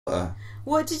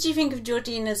What did you think of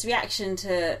Georgina's reaction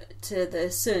to the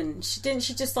son? Didn't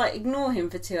she just like ignore him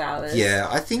for 2 hours? Yeah,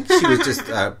 I think she was just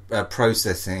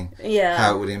processing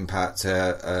how it would impact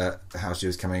how she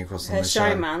was coming across on the show.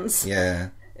 Her showmance. Yeah.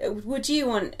 Would you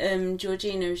want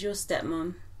Georgina as your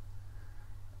stepmom?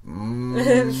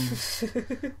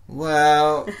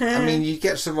 Well, I mean, you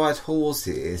get to ride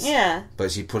horses. Yeah. But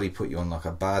she'd probably put you on like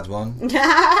a bad one.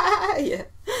 Yeah.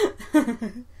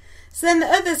 So then the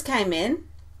others came in.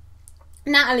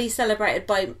 Natalie celebrated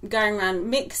by going around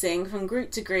mixing from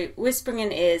group to group, whispering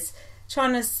in ears,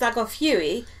 trying to slag off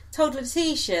Huey. Told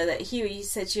Letitia that Huey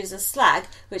said she was a slag,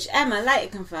 which Emma later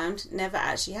confirmed never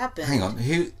actually happened. Hang on,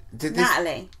 who did this?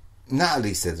 Natalie.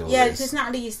 Natalie said all this? Yeah, because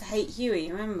Natalie used to hate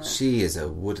Huey, remember? She is a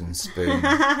wooden spoon.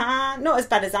 Not as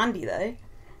bad as Andy, though.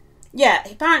 Yeah,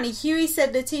 apparently Huey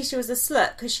said Letitia was a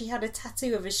slut because she had a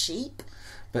tattoo of a sheep.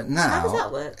 But now, how does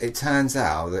that work? It turns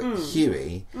out that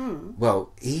Huey,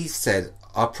 well, he said,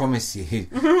 I promise you,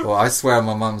 well, I swear on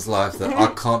my mum's life that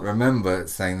I can't remember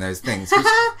saying those things, which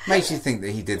makes you think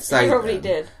that he did say He probably them.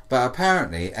 did. But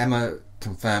apparently, Emma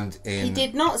confirmed in... He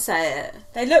did not say it.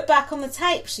 They looked back on the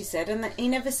tape, she said, and he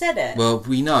never said it. Well,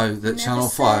 we know that Channel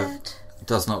 5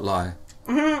 does not lie.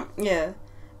 Yeah.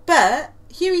 But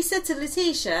Huey said to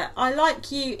Letitia, I like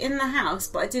you in the house,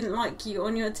 but I didn't like you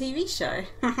on your TV show.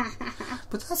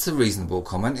 But that's a reasonable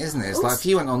comment, isn't it? It's like if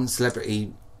you went on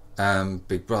Celebrity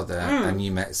Big Brother and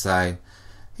you met, say,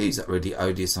 who's that really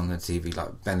odious on the TV,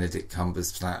 like Benedict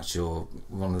Cumberbatch or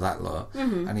one of that lot,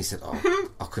 and he said, oh,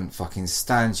 I couldn't fucking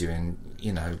stand you in,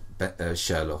 you know,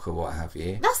 Sherlock or what have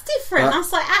you. That's different. But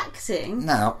that's like acting.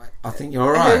 Now, I think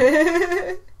you're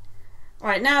alright.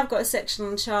 Right, now I've got a section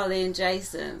on Charlie and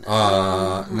Jason.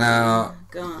 Now...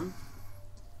 Go on.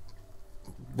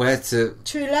 Where to...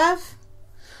 True love?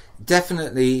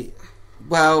 Definitely...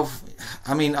 Well,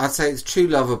 I mean, I'd say it's true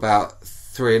love about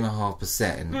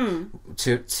 3.5%.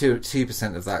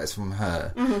 2% of that is from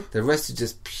her. The rest is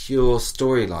just pure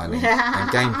storylining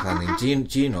and game planning.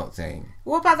 Do you not think?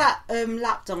 What about that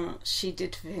lap dance she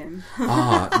did for him?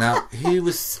 Now who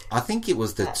was? I think it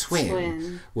was the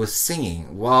twin was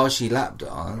singing while she lap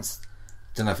danced.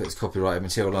 Don't know if it's copyrighted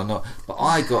material or not, but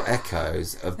I got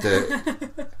echoes of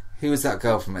the. Who was that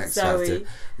girl from X Factor?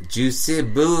 Juicy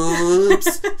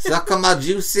boobs, suck on my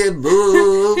juicy boobs.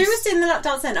 Who was doing the lap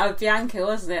dance then? Oh, Bianca,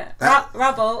 wasn't it?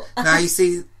 Rubble. Now you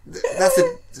see,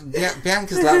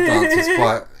 Bianca's lap dance was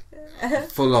quite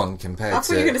full on compared to. I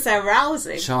thought you were going to say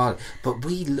arousing. Charlie, but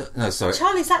we looked. No, sorry.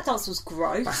 Charlie's lap dance was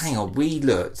gross. But hang on, we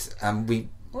looked and we.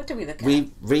 What did we look at?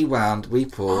 We rewound, we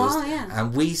paused,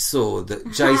 and we saw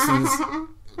that Jason's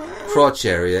crotch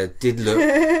area did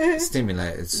look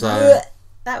stimulated. So.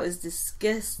 That was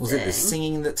disgusting. Was it the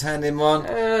singing that turned him on?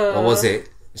 Or was it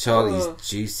Charlie's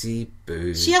juicy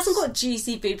boobs? She hasn't got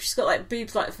juicy boobs. She's got like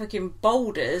boobs like fucking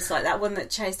boulders, like that one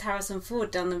that chased Harrison Ford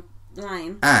down the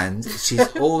lane. And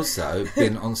she's also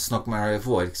been on Snog, Marry,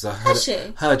 Avoid because I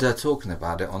heard her talking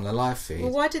about it on the live feed.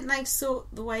 Well, why didn't they sort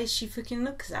the way she fucking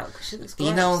looks out? Because she looks gross.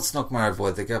 You know, on Snog, Marry,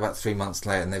 Avoid, they go about 3 months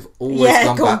later and they've always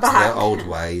gone back to their old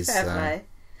ways.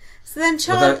 So then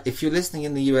Charlie... Although, if you're listening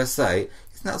in the USA...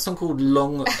 Isn't that a song called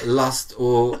Long Lust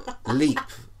or Leap?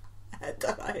 I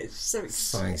don't know, it's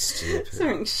something stupid.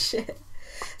 Something shit.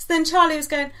 So then Charlie was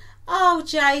going, oh,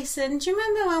 Jason, do you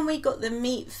remember when we got the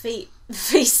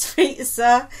feast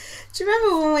pizza? Do you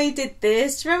remember when we did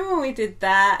this? Do you remember when we did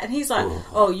that? And he's like,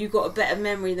 oh, you got a better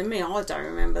memory than me. I don't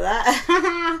remember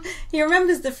that. He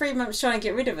remembers the 3 months trying to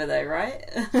get rid of her though, right?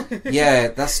 Yeah,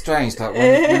 that's strange. Like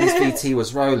when his VT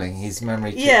was rolling, his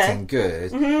memory kicked in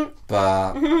good.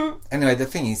 But anyway, the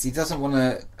thing is, he doesn't want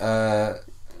to...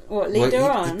 lead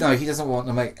her on? No, he doesn't want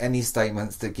to make any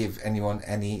statements that give anyone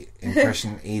any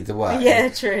impression either way. Yeah,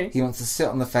 true. He wants to sit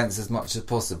on the fence as much as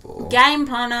possible. Game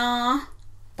planner.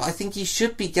 But I think he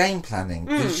should be game planning.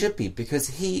 He should be, because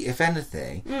he, if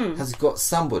anything, has got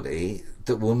somebody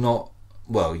that will not...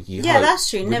 Well, you hope, that's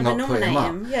true. Never nominate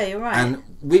him. Yeah, you're right. And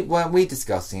weren't we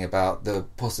discussing about the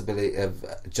possibility of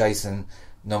Jason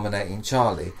nominating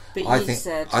Charlie? But I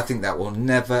think that will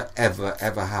never, ever,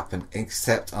 ever happen,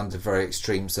 except under very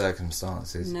extreme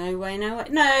circumstances. No way.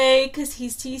 No, because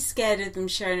he's too scared of them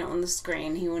showing it on the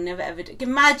screen. He will never ever do.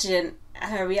 Imagine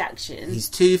her reaction. He's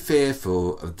too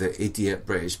fearful of the idiot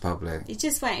British public. He's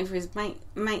just waiting for his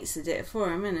mates to do it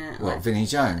for him, isn't it? What, like Vinnie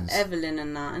Jones? Evelyn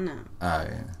and that, isn't it? Oh,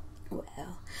 yeah.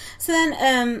 Well, so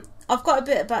then I've got a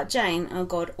bit about Jane. Oh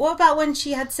God, what about when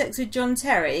she had sex with John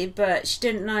Terry, but she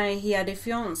didn't know he had a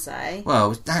fiance?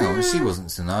 Well, hang on, she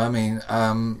wasn't to know. I mean,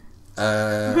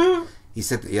 he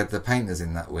said that he had the painters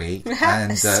in that week,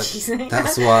 and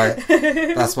that's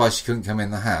why she couldn't come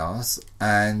in the house.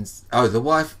 And the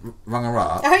wife rung her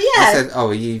up. Oh yeah. I said, "Oh,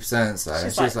 are you so and so?"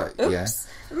 And she was like, oops. "Yeah."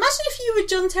 Imagine if you were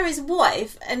John Terry's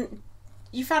wife and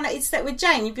you found out he'd slept with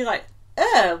Jane. You'd be like,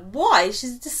 why?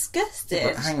 She's disgusting.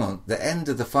 But hang on, the end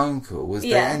of the phone call was they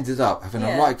Yeah. ended up having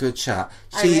a right good chat.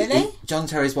 Oh, really? John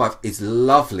Terry's wife is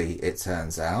lovely, it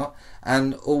turns out,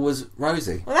 and all was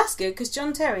rosy. Well, that's good, because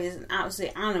John Terry is an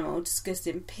absolute animal,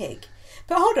 disgusting pig.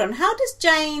 But hold on, how does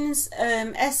Jane's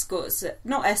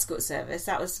not escort service,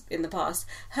 that was in the past,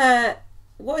 her,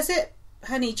 what is it?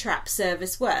 Honey trap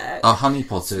service work? Oh, honey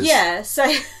potters. Yeah, so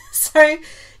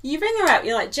you ring her up,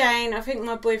 you're like, Jane, I think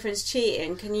my boyfriend's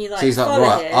cheating, can you She's like, follow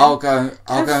right, him? I'll go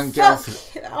and get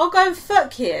off. I'll go and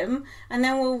fuck him, and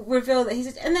then we'll reveal that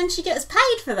he's... And then she gets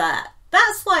paid for that.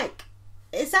 That's like...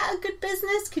 Is that a good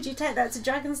business? Could you take that to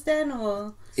Dragon's Den,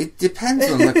 or...? It depends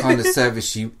on the kind of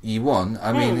service you want.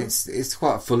 I mean, it's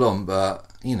quite full on, but,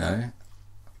 you know...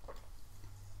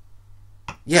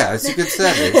 Yeah, it's a good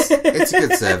service. It's a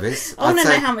good service. I want to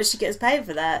know how much she gets paid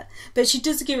for that. But she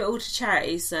does give it all to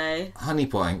charity, so...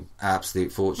 Honeypotting,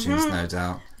 absolute fortunes, no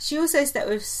doubt. She also slept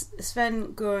with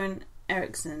Sven Goran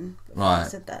Eriksson. Right. I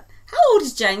said that. How old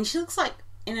is Jane? She looks like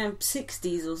in her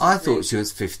 60s or something. I thought she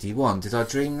was 51. Did I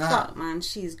dream that? Fuck, man,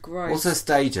 she's gross. What's her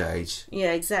stage age?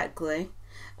 Yeah, exactly.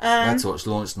 Let's watch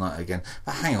Launch Night again.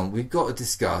 But hang on, we've got to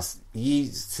discuss. You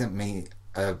sent me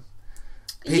a...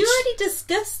 You already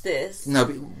discussed this. No,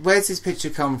 but where's this picture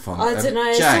come from? I don't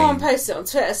know. Jane. Someone posted it on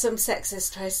Twitter. Some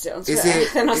sexist posted it on Twitter. Is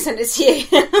it, then I sent it to you.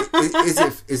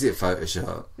 is it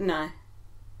Photoshop? No,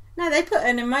 they put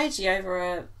an emoji over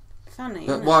a funny.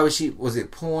 But why was she? Was it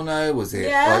porno? Was it?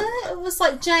 Yeah, it was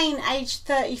like Jane, aged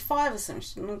 35 or something.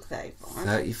 She didn't look 35.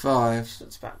 35. She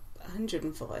looks about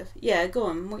 105. Yeah, go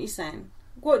on. What are you saying?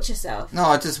 Watch yourself. No,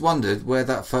 I just wondered where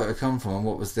that photo come from and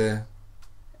what was the...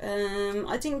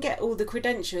 I didn't get all the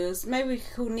credentials. Maybe we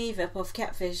could call Neve up off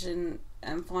Catfish and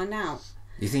find out.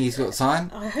 You think he's got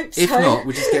time? I hope so. If not,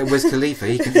 we'll just get Wiz Khalifa.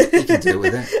 He can deal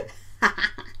with it.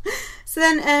 So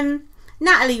then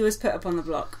Natalie was put up on the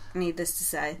block, needless to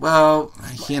say. Well,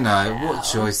 you know, what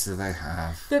choice do they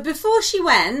have? But before she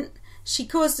went, she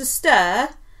caused a stir.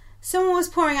 Someone was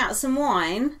pouring out some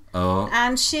wine. Oh.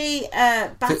 And she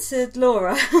battered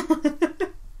Laura.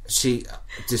 She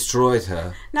destroyed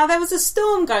her. Now, there was a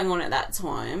storm going on at that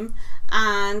time,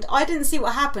 and I didn't see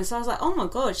what happened, so I was like, oh my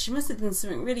god, she must have done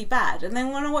something really bad. And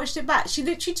then when I watched it back, she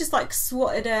literally just like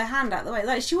swatted her hand out the way.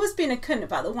 Like, she was being a cunt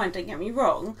about the wine, don't get me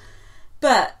wrong,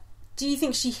 but do you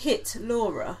think she hit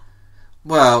Laura?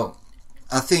 Well,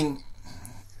 I think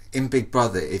in Big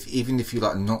Brother, even if you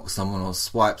like knock someone or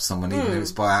swipe someone, even if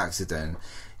it's by accident,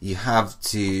 you have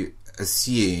to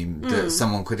assume that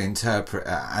someone could interpret it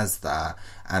as that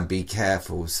and be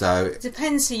careful. So it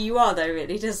depends who you are, though,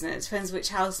 really, doesn't it? It depends which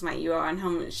housemate you are and how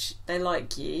much they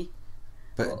like you.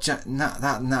 But that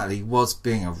Natalie was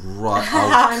being a right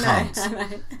old cunt. I know.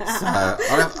 So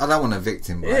I don't want to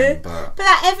victim blame, but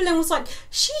that Evelyn was like,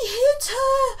 she hit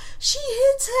her,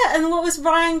 and what was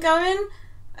Ryan going?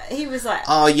 He was like,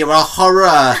 oh, you're a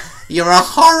horror, you're a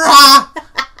horror.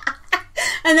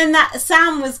 And then that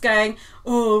Sam was going,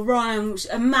 oh, Ryan,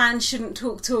 a man shouldn't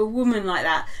talk to a woman like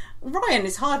that. Ryan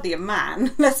is hardly a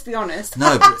man, let's be honest.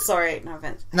 No, but, sorry, no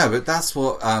offence. No, but that's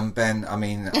what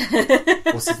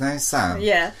what's his name? Sam.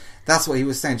 Yeah. That's what he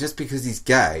was saying. Just because he's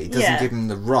gay doesn't give him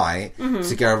the right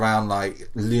to go around like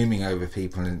looming over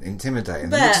people and intimidating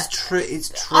them. Which is true. It's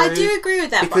true. I do agree with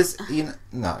that. Because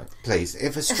no, please.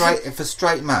 If a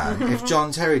straight man, if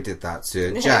John Terry did that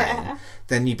to Jane,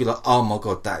 then you'd be like, oh my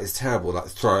god, that is terrible. Like,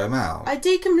 throw him out. I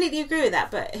do completely agree with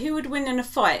that. But who would win in a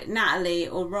fight, Natalie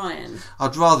or Ryan?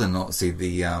 I'd rather not see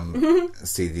the I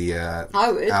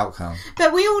would. outcome.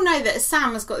 But we all know that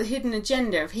Sam has got the hidden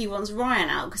agenda if he wants Ryan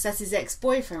out because that's his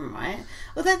ex-boyfriend, right?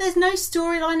 Although there's no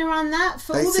storyline around that.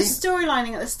 For all the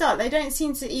storylining at the start, they don't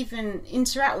seem to even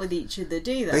interact with each other,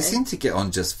 do they? They seem to get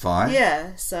on just fine.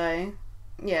 Yeah, so...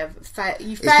 Yeah,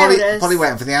 you failed us. Probably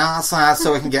waiting for the outside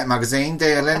so we can get a magazine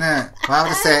deal, innit? Why would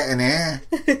I say it in here?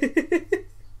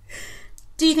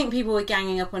 Do you think people were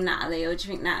ganging up on Natalie, or do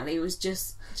you think Natalie was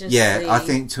just yeah, I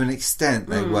think to an extent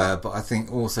they were, but I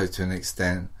think also to an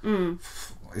extent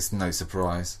it's no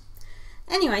surprise.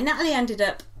 Anyway, Natalie ended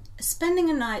up spending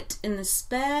a night in the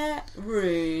spare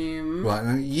room. Right,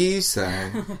 and you say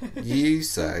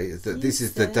that this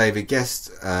is the David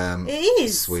Guest it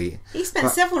is. suite. He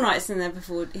spent several nights in there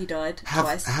before he died.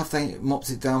 Have they mopped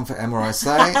it down for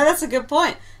MRSA? That's a good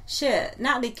point. Shit,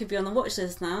 Natalie could be on the watch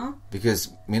list now. Because,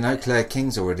 Claire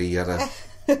King's already had a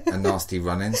nasty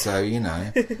run-in, so, you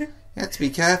have to be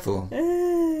careful.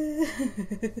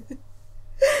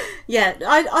 Yeah,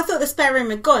 I thought the spare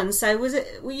room had gone, so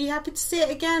were you happy to see it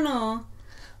again, or?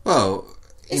 Well,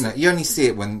 you only see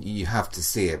it when you have to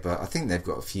see it, but I think they've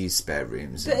got a few spare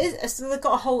rooms. But so they've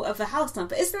got a whole other house now.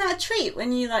 But isn't that a treat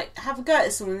when you like have a go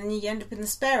at someone and you end up in the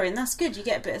spare room? That's good. You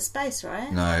get a bit of space,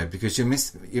 right? No, because you're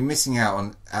missing out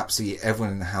on absolutely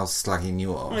everyone in the house slagging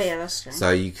you off. Oh yeah, that's true.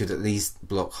 So you could at least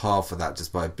block half of that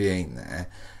just by being there.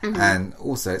 And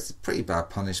also, it's a pretty bad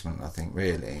punishment, I think,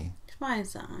 really. Why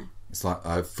is that? It's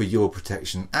like, for your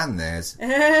protection and theirs,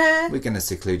 we're going to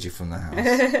seclude you from the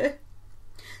house.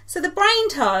 So the brain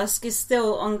task is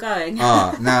still ongoing.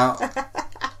 Now,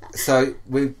 so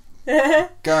we're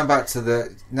going back to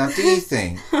the... Now, do you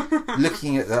think,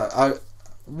 looking at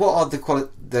what are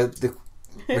the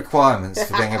requirements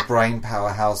for being a brain power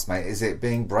housemate? Is it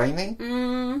being brainy?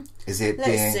 Is it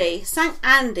Let's see.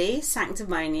 Andy,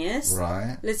 sanctimonious.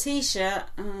 Right. Letitia,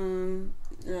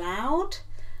 loud.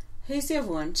 Who's the other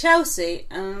one? Chelsea,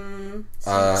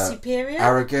 superior.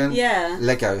 Arrogant. Yeah.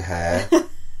 Lego hair.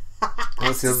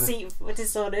 What's the other?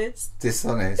 Dishonest.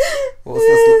 Dishonest.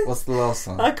 What's the last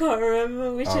one? I can't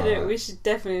remember. We should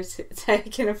definitely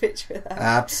take in a picture of that.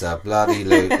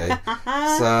 Absolutely.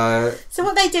 So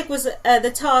what they did was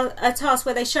a task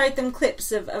where they showed them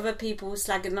clips of other people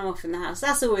slagging them off in the house.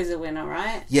 That's always a winner,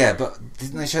 right? Yeah, but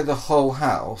didn't they show the whole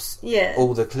house? Yeah.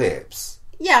 All the clips?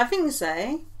 Yeah, I think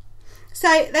so. So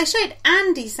they showed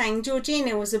Andy saying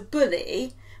Georgina was a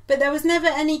bully, but there was never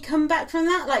any comeback from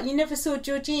that. Like, you never saw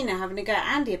Georgina having to go at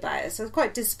Andy about it, so I was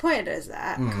quite disappointed as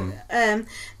that. Then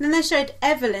they showed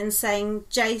Evelyn saying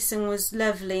Jason was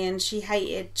lovely and she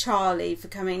hated Charlie for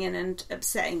coming in and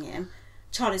upsetting him.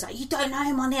 Charlie's like, you don't know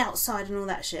him on the outside and all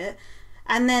that shit.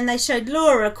 And then they showed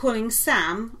Laura calling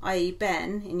Sam, i.e.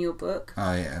 Ben, in your book.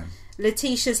 Oh, yeah.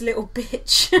 Letitia's little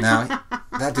bitch. Now,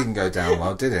 that didn't go down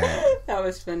well, did it? That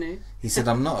was funny. He said,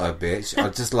 I'm not a bitch, I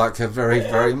just like her very,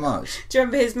 very much. Do you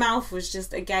remember his mouth was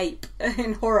just agape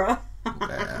in horror?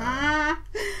 Yeah.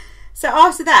 So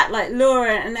after that, like,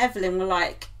 Laura and Evelyn were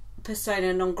like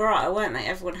persona non grata, weren't they?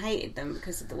 Everyone hated them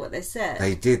because of what they said.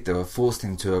 They did. They were forced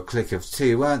into a clique of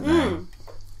two, weren't they?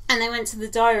 And they went to the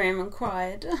diary room and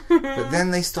cried. But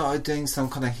then they started doing some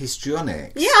kind of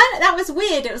histrionics. Yeah, that was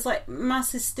weird. It was like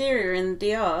mass hysteria in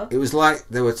the DR. It was like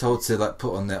they were told to like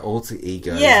put on their alter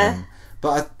egos. Yeah.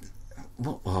 But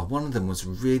one of them was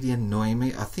really annoying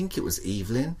me. I think it was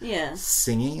Evelyn. Yeah.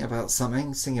 Singing about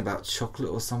chocolate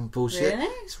or some bullshit. Really?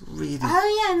 It's really...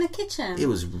 Oh, yeah, in the kitchen. It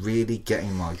was really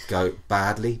getting my goat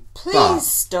badly. Please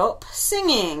stop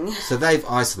singing. So they've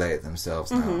isolated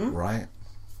themselves now, right?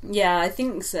 Yeah, I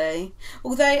think so.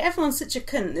 Although everyone's such a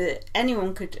cunt that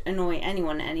anyone could annoy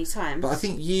anyone at any time. But I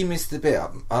think you missed the bit.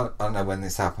 I don't know when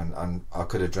this happened, and I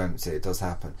could have dreamt it. It does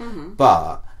happen.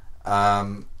 But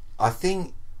I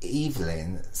think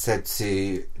Evelyn said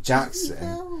to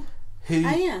Jackson,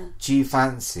 who do you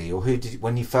fancy, or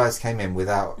when you first came in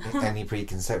without any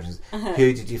preconceptions,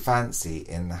 who did you fancy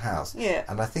in the house? Yeah.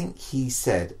 And I think he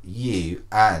said you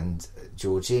and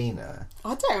Georgina.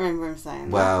 I don't remember him saying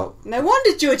that. Well, no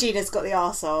wonder Georgina's got the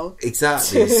arsehole.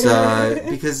 Exactly. So,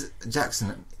 because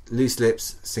Jackson, loose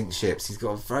lips, sink ships, he's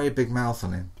got a very big mouth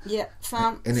on him. Yeah,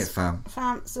 fam. In it, fam.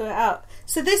 Fam, sort it out.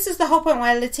 So this is the whole point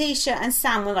where Letitia and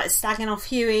Sam were like slagging off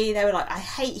Huey. They were like, I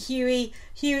hate Huey.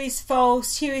 Huey's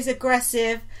false. Huey's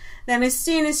aggressive. Then as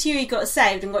soon as Huey got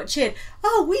saved and got cheered,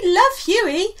 oh, we love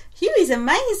Huey. Huey's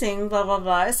amazing, blah, blah,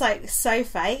 blah. It's like so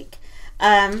fake.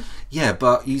 Yeah,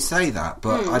 but you say that,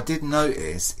 but I did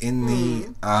notice in the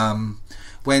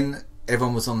when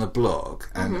everyone was on the blog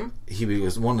and Huey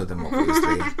was one of them,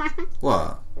 obviously.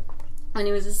 What? When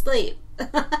he was asleep.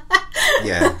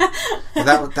 Yeah,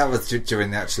 that was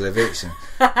during the actual eviction.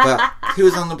 But who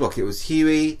was on the block? It was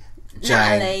Huey,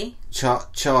 Jane, Natalie,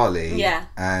 Charlie. Yeah,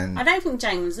 and I don't think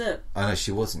Jane was up. Oh no,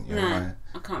 she wasn't. You're right.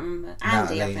 I can't remember.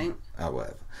 Andy, Natalie, I think. Oh,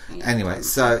 whatever. Yeah, anyway,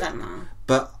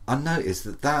 but I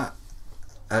noticed that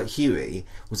Huey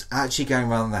was actually going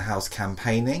around the house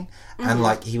campaigning, and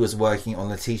like he was working on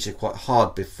Letitia quite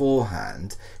hard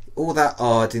beforehand. All that,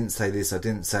 I didn't say this, I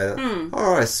didn't say that.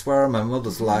 Oh, I swear on my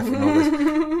mother's life and all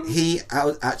this. He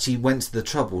actually went to the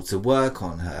trouble to work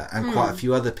on her and quite a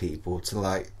few other people to,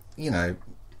 like, you know,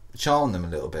 charm them a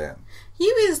little bit. Huey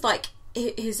is like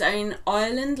his own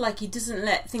island. Like, he doesn't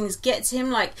let things get to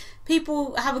him. Like,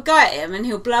 people have a go at him and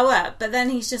he'll blow up, but then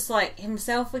he's just like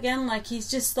himself again. Like, he's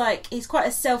just like, he's quite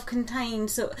a self-contained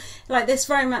sort of, like this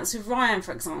romance with Ryan,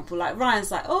 for example. Like,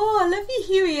 Ryan's like, oh, I love you,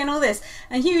 Huey, and all this,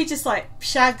 and Huey just like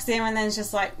shags him and then it's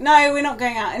just like, no, we're not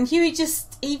going out. And Huey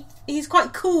just he's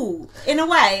quite cool in a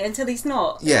way until he's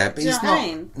not. Yeah, but he's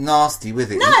not nasty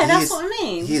with it. No, that's what I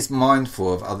mean. He is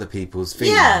mindful of other people's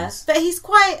feelings. Yeah, but he's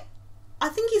quite I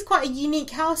think he's quite a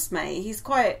unique housemate. He's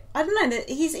quite, I don't know,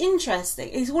 he's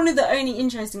interesting. He's one of the only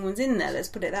interesting ones in there, let's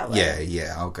put it that way.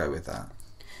 Yeah, I'll go with that.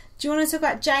 Do you want to talk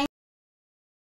about James?